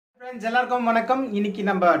Friends, எல்லாருக்கும் வணக்கம். இன்னைக்கு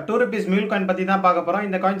நம்ம 2 rupees mule coin பத்தி தான் பார்க்க போறோம்.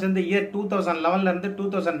 இந்த coins வந்து year 2011 ல இருந்து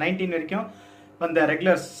 2019 வரைக்கும் வந்த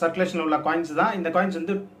ரெகுலர் சர்க்குலேஷன்ல உள்ள coins தான். இந்த coins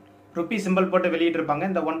வந்து ரூபி சிம்பிள் போட்டு வெளியிட்டு இருப்பாங்க.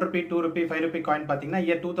 இந்த 1 rupee 2 rupee 5 rupee coin பாத்தீங்கன்னா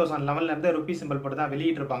year 2011 ல இருந்து ரூபி சிம்பிள் போட்டு தான்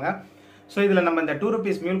வெளியிட்டு இருப்பாங்க. சோ இதுல நம்ம இந்த 2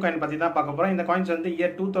 rupees mule coin பத்தி தான் பார்க்க போறோம். இந்த coins வந்து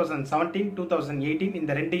year 2017 2018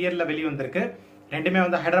 இந்த ரெண்டு இயர்ல வெளிய வந்திருக்கு. ரெண்டுமே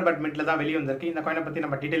வந்து ஹைதராபாத் மின்ட்ல தான் வெளிய வந்திருக்கு. இந்த coin பத்தி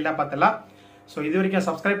நம்ம டீடைலா பார்த்தலாம். So இது வரைக்கும்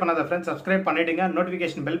subscribe பண்ணாத friends subscribe பண்ணிடுங்க,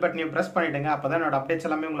 notification bell button press பண்ணிடுங்க. அப்பதான் என்னோட அப்டேட்ஸ்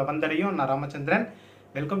எல்லாமே உங்களை வந்தடையும். நான் Ramachandran.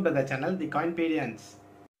 Welcome to the channel the Coin Pedianz.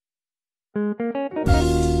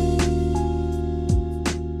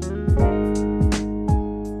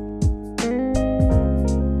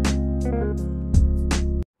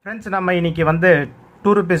 Friends, நம்ம இன்னைக்கு வந்து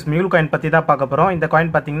 2 rupees mule coin பத்தி தான் பார்க்க போறோம். இந்த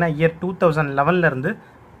coin பாத்தீங்கன்னா year 2011 ல இருந்து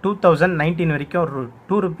 2019 வரைக்கும் ஒரு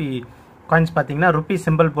 2 rupee coins பாத்தீங்கன்னா ரூபி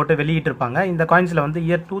சிம்பிள் போட்டு வெளியிட்டு இருப்பாங்க. இந்த coinsல வந்து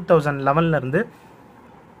இயர் 2011 ல இருந்து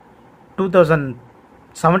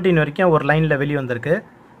 2017 வரைக்கும் ஒரு லைன்ல வெளிய வந்திருக்கு.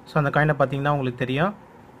 சோ அந்த காயினை பாத்தீங்கன்னா உங்களுக்கு தெரியும்.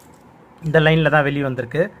 இந்த லைன்ல தான் வெளிய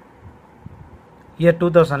வந்திருக்கு. இயர்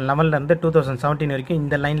 2011 ல இருந்து 2017 வரைக்கும்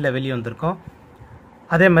இந்த லைன்ல வெளிய வந்திருக்கும்.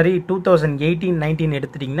 அதே மாதிரி 2018 19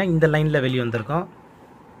 எடுத்துட்டீங்கன்னா இந்த லைன்ல வெளிய வந்திருக்கும்.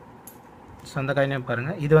 சோ அந்த காயினை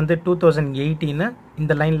பாருங்க. இது வந்து 2018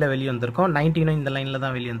 இந்த லைன்ல வெளிய வந்திருக்கும். 19 இந்த லைன்ல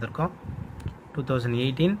தான் வெளிய வந்திருக்கும்.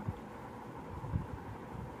 2018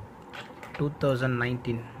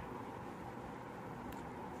 2019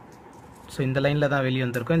 ஸோ இந்த லைனில் தான் வெளியே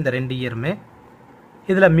வந்திருக்கும் இந்த ரெண்டு இயருமே.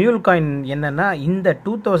 இதில் மியூல் காயின் என்னென்னா இந்த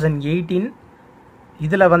 2018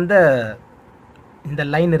 இதில் வந்த இந்த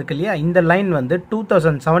லைன் இருக்கு இல்லையா, இந்த லைன் வந்து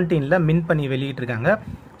 2017 மின் பண்ணி வெளியிட்டிருக்காங்க.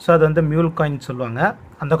 ஸோ அது வந்து மியூல் காயின் சொல்லுவாங்க.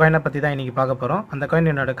 அந்த காயினை பற்றி தான் இன்றைக்கி பார்க்க போகிறோம். அந்த காயின்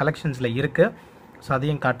என்னோடய கலெக்ஷன்ஸில் இருக்குது. ஸோ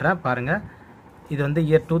அதையும் காட்டுறேன் பாருங்கள். இது வந்து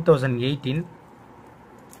இயர் 2018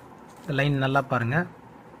 லைன் நல்லா பாருங்கள்.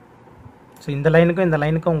 ஸோ இந்த லைனுக்கும் இந்த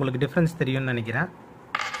லைனுக்கும் உங்களுக்கு டிஃப்ரென்ஸ் தெரியும்னு நினைக்கிறேன்.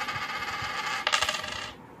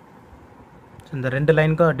 ஸோ இந்த ரெண்டு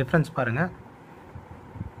லைனுக்கும் டிஃப்ரென்ஸ் பாருங்கள்.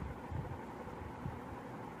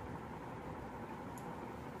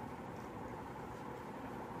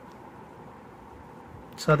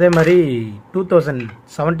 ஸோ அதே மாதிரி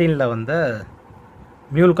 2017 வந்த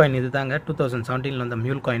மியூல் காயின் இது தாங்க. 2017 வந்த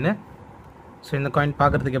மியூல் காயின். ஸோ இந்த காயின்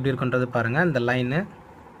பார்க்குறதுக்கு எப்படி இருக்குன்றது பாருங்கள். இந்த லைனு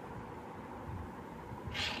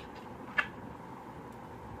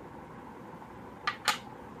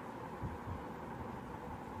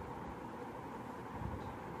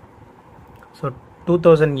ஸோ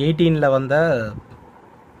 2018 வந்த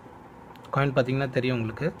காயின் பார்த்தீங்கன்னா தெரியும்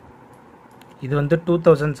உங்களுக்கு. இது வந்து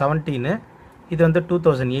 2017, இது வந்து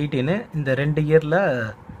 2018. இந்த ரெண்டு இயரில்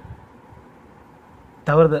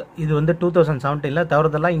இது வந்து 2017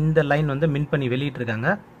 தவறுதெல்லாம் இந்த லைன் வந்து மின் பண்ணி வெளியிட்டிருக்காங்க.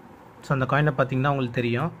 ஸோ அந்த காயினை பார்த்தீங்கன்னா உங்களுக்கு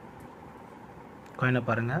தெரியும். காயினை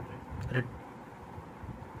பாருங்கள்.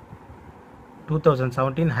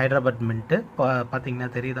 2017 ஹைதராபாத் மின்ட்டு பார்த்தீங்கன்னா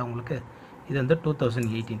தெரியுதா உங்களுக்கு. இது வந்து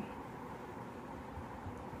 2018.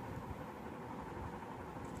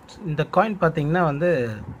 இந்த காயின் பார்த்தீங்கன்னா வந்து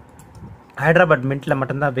ஹைதராபாத் மின்ட்டில்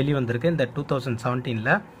மட்டும்தான் வெளியே வந்திருக்கு இந்த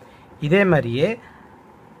 2017. இதே மாதிரியே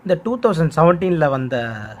இந்த 2017 வந்த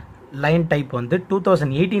லைன் டைப் வந்து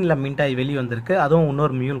 2018 மின்ட் ஆகி வெளியே வந்திருக்கு. அதுவும்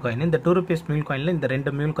இன்னொரு மியூல் காயின். இந்த 2 rupees மியூல் காயினில் இந்த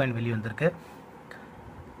ரெண்டு மியூல் காயின் வெளியே வந்திருக்கு.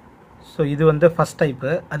 ஸோ இது வந்து ஃபஸ்ட்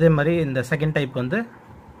டைப்பு. அதே மாதிரி இந்த செகண்ட் டைப் வந்து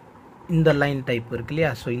இந்த லைன் டைப் இருக்கு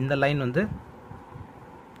இல்லையா. ஸோ இந்த லைன் வந்து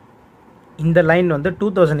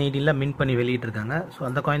 2018 மின் பண்ணி வெளியிட்டிருக்காங்க. ஸோ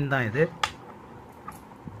அந்த காயின் தான் இது.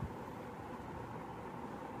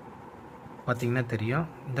 பார்த்தீங்கன்னா தெரியும்.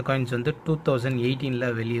 இந்த காயின்ஸ் வந்து 2018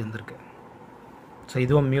 வெளியே வந்திருக்கு. ஸோ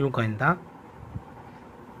இதுவும் மியூல் காயின் தான்.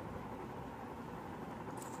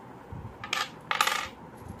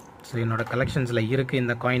 ஸோ என்னோட கலெக்ஷன்ஸில் இருக்குது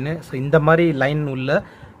இந்த காயின். ஸோ இந்த மாதிரி லைன் உள்ள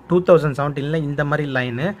 2017 இந்த மாதிரி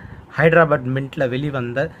லைனு ஹைதராபாத் மின்ட்டில்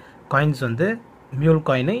வெளிவந்த காயின்ஸ் வந்து மியூல்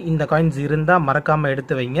காயின். இந்த காயின்ஸ் இருந்தால் மறக்காமல்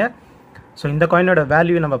எடுத்து வைங்க. ஸோ இந்த காயினோட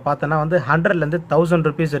வேல்யூ நம்ம பார்த்தோன்னா வந்து 100லேருந்து 1000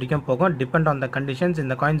 rupees வரைக்கும் போகும். Depend on the conditions.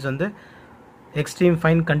 இந்த காயின்ஸ் வந்து எக்ஸ்ட்ரீம்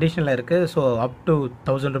ஃபைன் கண்டிஷனில் இருக்குது. ஸோ அப் டு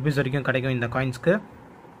 1000 rupees வரைக்கும் கிடைக்கும் இந்த காயின்ஸ்க்கு.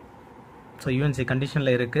 ஸோ யூஎன்சி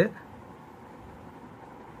கண்டிஷனில் இருக்குது.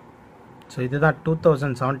 ஸோ இதுதான்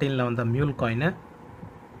 2017 வந்த மியூல் காயின்.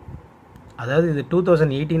 அதாவது இது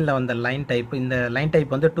 2018 வந்த லைன் டைப். இந்த லைன்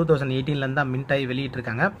டைப் வந்து 2018 தான் மின்ட் ஆகி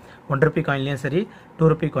வெளியிட்டிருக்காங்க. 1 rupee காயின்லேயும் சரி 2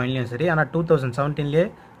 rupee காயின்லேயும் சரி. ஆனால் 2017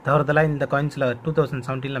 தவறுதலாக இந்த காயின்ஸில்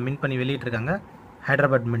 2017 மின்ட் பண்ணி வெளியிட்டிருக்காங்க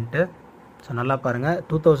ஹைதராபாத் மின்ட்டு. ஸோ நல்லா பாருங்கள்.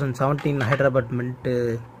 2017 ஹைதராபாத் மின்ட்டு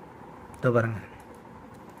இதோ பாருங்கள்.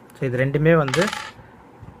 ஸோ இது ரெண்டுமே வந்து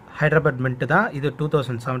ஹைதராபாத் மின்ட்டு தான். இது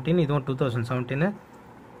 2017, இதுவும் 2017.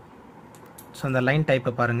 ஸோ அந்த லைன்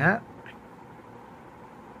டைப்பை பாருங்கள்.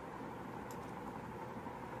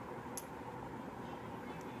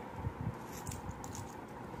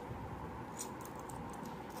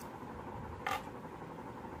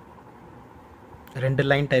 ரெண்டு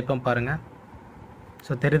லைன் டைப்பும் பாருங்கள்.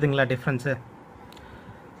 ஸோ தெரியுதுங்களா டிஃப்ரென்ஸு?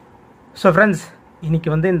 ஸோ ஃப்ரெண்ட்ஸ், இன்றைக்கி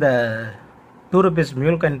வந்து இந்த 2 rupees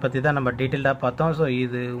மியூல் காயின் பற்றி தான் நம்ம டீட்டெயில்டாக பார்த்தோம். ஸோ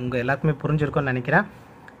இது உங்கள் எல்லாருக்குமே புரிஞ்சிருக்கும்னு நினைக்கிறேன்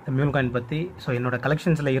இந்த மியூல் காயின் பற்றி. ஸோ என்னோடய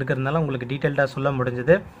கலெக்ஷன்ஸில் இருக்கிறதுனால உங்களுக்கு டீட்டெயில்டாக சொல்ல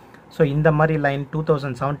முடிஞ்சது. ஸோ இந்த மாதிரி லைன்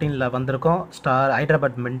 2017 வந்திருக்கும்.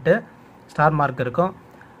 ஹைதராபாத் மின்ட்டு ஸ்டார் மார்க் இருக்கும்.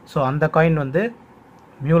 ஸோ அந்த காயின் வந்து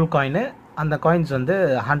மியூல் காயின். அந்த காயின்ஸ் வந்து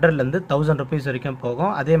 100லேருந்து 1000 rupees வரைக்கும்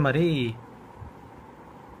போகும். அதே மாதிரி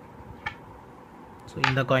ஸோ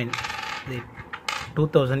இந்த காயின்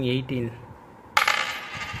 2018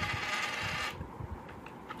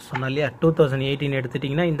 சொன்னா இல்லையா, 2018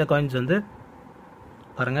 எடுத்துட்டிங்கன்னா இந்த காயின்ஸ் வந்து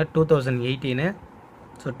பாருங்கள் 2018.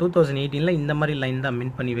 ஸோ 2018 இந்த மாதிரி லைன் தான்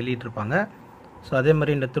மின் பண்ணி வெளியிட்டிருப்பாங்க. ஸோ அதே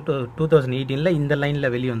மாதிரி இந்த 2018 இந்த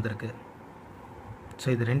லைனில் வெளியே வந்திருக்கு. ஸோ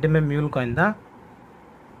இது ரெண்டுமே மியூல் காயின் தான்.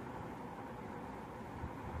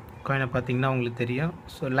 காயினை பார்த்தீங்கன்னா உங்களுக்கு தெரியும்.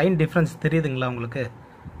 ஸோ லைன் டிஃப்ரென்ஸ் தெரியுதுங்களா உங்களுக்கு?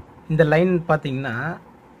 இந்த லைன் பார்த்தீங்கன்னா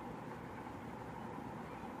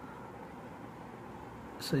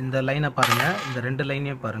ஸோ இந்த லைனை பாருங்கள், இந்த ரெண்டு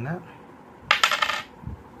லைனையும் பாருங்கள்.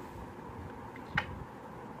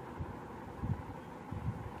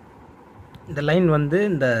 இந்த லைன் வந்து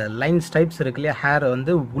இந்த லைன் ஸ்டைப்ஸ் இருக்கு இல்லையா, ஹேர்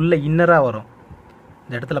வந்து உள்ளே இன்னராக வரும்.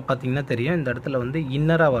 இந்த இடத்துல பார்த்தீங்கன்னா தெரியும், இந்த இடத்துல வந்து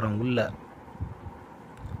இன்னராக வரும் உள்ளே.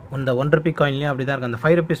 இந்த 1 rupee காயின்லேயும் அப்படி தான் இருக்கும். அந்த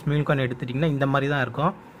 5 rupees மியூல் காயின் எடுத்துட்டிங்கன்னா இந்த மாதிரி தான்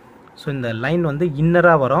இருக்கும். ஸோ இந்த லைன் வந்து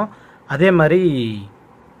இன்னராக வரும். அதே மாதிரி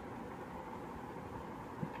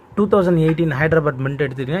 2018 ஹைதராபாத் மின்ட்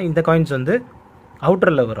எடுத்துட்டிங்கன்னா இந்த காயின்ஸ் வந்து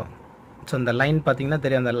அவுட்டரில் வரும். ஸோ இந்த லைன் பார்த்தீங்கன்னா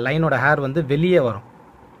தெரியும், அந்த லைனோட ஹேர் வந்து வெளியே வரும்,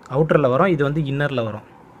 அவுட்டரில் வரும். இது வந்து இன்னரில் வரும்.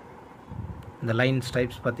 இந்த லைன்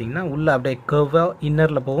ஸ்டைப்ஸ் பார்த்தீங்கன்னா உள்ளே அப்படியே கர்வாக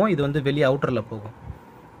இன்னரில் போகும், இது வந்து வெளியே அவுட்டரில் போகும்.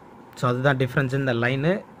 ஸோ அதுதான் டிஃப்ரென்ஸ் இந்த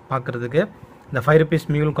லைனு பார்க்குறதுக்கு. இந்த 5 rupees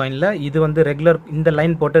மியூல் காயினில் இது வந்து ரெகுலர், இந்த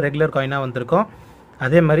லைன் போட்டு ரெகுலர் காயினாக வந்திருக்கும்.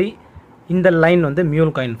 அதே மாதிரி இந்த லைன் வந்து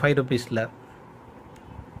மியூல் காயின் 5 rupeesல.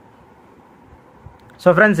 ஸோ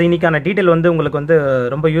ஃப்ரெண்ட்ஸ், இன்றைக்கான டீட்டெயில் வந்து உங்களுக்கு வந்து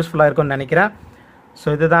ரொம்ப யூஸ்ஃபுல்லாக இருக்கும்னு நினைக்கிறேன். ஸோ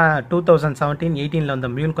இதுதான் 2017-18 வந்த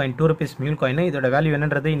மியூல் காயின் 2 rupees மியூல் காயின். இதோட வேல்யூ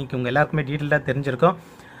என்னன்றது இன்றைக்கி உங்கள் எல்லாருக்குமே டீட்டெயிலாக தெரிஞ்சிருக்கும்.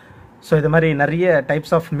 ஸோ இது மாதிரி நிறைய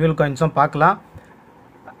டைப்ஸ் ஆஃப் மியூல் காயின்ஸும் பார்க்கலாம்,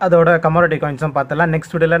 அதோட கமாடிட்டி காயின்ஸும் பார்த்தலாம்.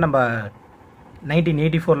 நெக்ஸ்ட் வீடியோவில் நம்ம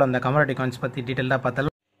 1984 அந்த கமாடிட்டி காயின்ஸ் பற்றி டீட்டெயிலாக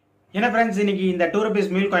பார்த்தலாம். ஏன்னா ஃப்ரெண்ட்ஸ், இன்றைக்கி இந்த 2 rupees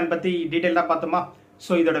மியூல் காயின் பற்றி டீட்டெயிலாக பார்த்தோமா?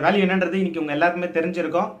 ஸோ இதோட வேல்யூ என்னன்றது இன்றைக்கி உங்கள் எல்லாருக்குமே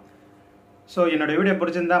தெரிஞ்சிருக்கும். ஸோ என்னோட வீடியோ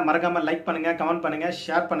பிடிச்சிருந்தா மறக்காமல் லைக் பண்ணுங்கள், கமெண்ட் பண்ணுங்கள்,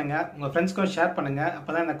 ஷேர் பண்ணுங்கள், உங்கள் ஃப்ரெண்ட்ஸ்க்கும் ஷேர் பண்ணுங்கள். அப்போ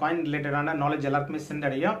தான் இந்த காயின் ரிலேட்டடான நாலேஜ் எல்லாருக்குமே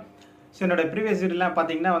சென்றடையும். ஸோ என்னோட ப்ரீவியஸ் வீடியோலாம்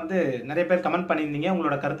பார்த்தீங்கன்னா வந்து நிறைய பேர் கமெண்ட் பண்ணியிருந்தீங்க,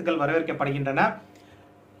 உங்களோட கருத்துக்கள் வரவேற்கப்படுகின்றன.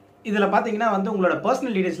 இதில் பார்த்தீங்கன்னா வந்து உங்களோட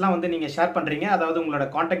பர்சனல் டீடைல்ஸ்லாம் வந்து நீங்கள் ஷேர் பண்ணுறீங்க. அதாவது உங்களோட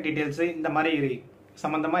கான்டாக்ட் டீடைல்ஸு இந்த மாதிரி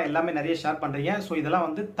சம்மந்தமாக எல்லாமே நிறைய ஷேர் பண்ணுறீங்க. ஸோ இதெல்லாம்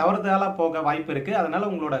வந்து தவறுதலாக போக வாய்ப்பு இருக்குது.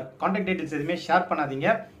 அதனால் உங்களோட கான்டாக்ட் டீடைல்ஸ் எதுவுமே ஷேர் பண்ணாதீங்க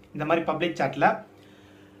இந்த மாதிரி பப்ளிக் சாட்டில்.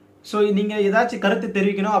 ஸோ நீங்கள் ஏதாச்சும் கருத்து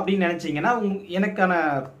தெரிவிக்கணும் அப்படின்னு நினச்சிங்கன்னா எனக்கான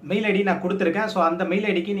மெயில் ஐடி நான் கொடுத்துருக்கேன். ஸோ அந்த மெயில்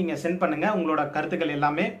ஐடிக்கு நீங்கள் சென்ட் பண்ணுங்கள் உங்களோட கருத்துக்கள்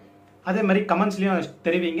எல்லாமே. அதே மாதிரி கமெண்ட்ஸ்லையும்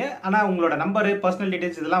தெரிவிங்க. ஆனால் உங்களோட நம்பரு, பர்சனல்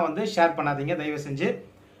டீடைல்ஸ் இதெல்லாம் வந்து ஷேர் பண்ணாதீங்க தயவு செஞ்சு.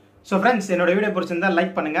 ஸோ ஃப்ரெண்ட்ஸ், என்னோட வீடியோ பிடிச்சிருந்தா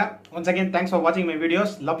லைக் பண்ணுங்கள். ஒன்ஸ் அகேன் தேங்க்ஸ் ஃபார் வாட்சிங் my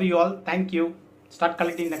videos. Love you all. Thank you. Start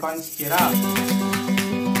collecting the coins here.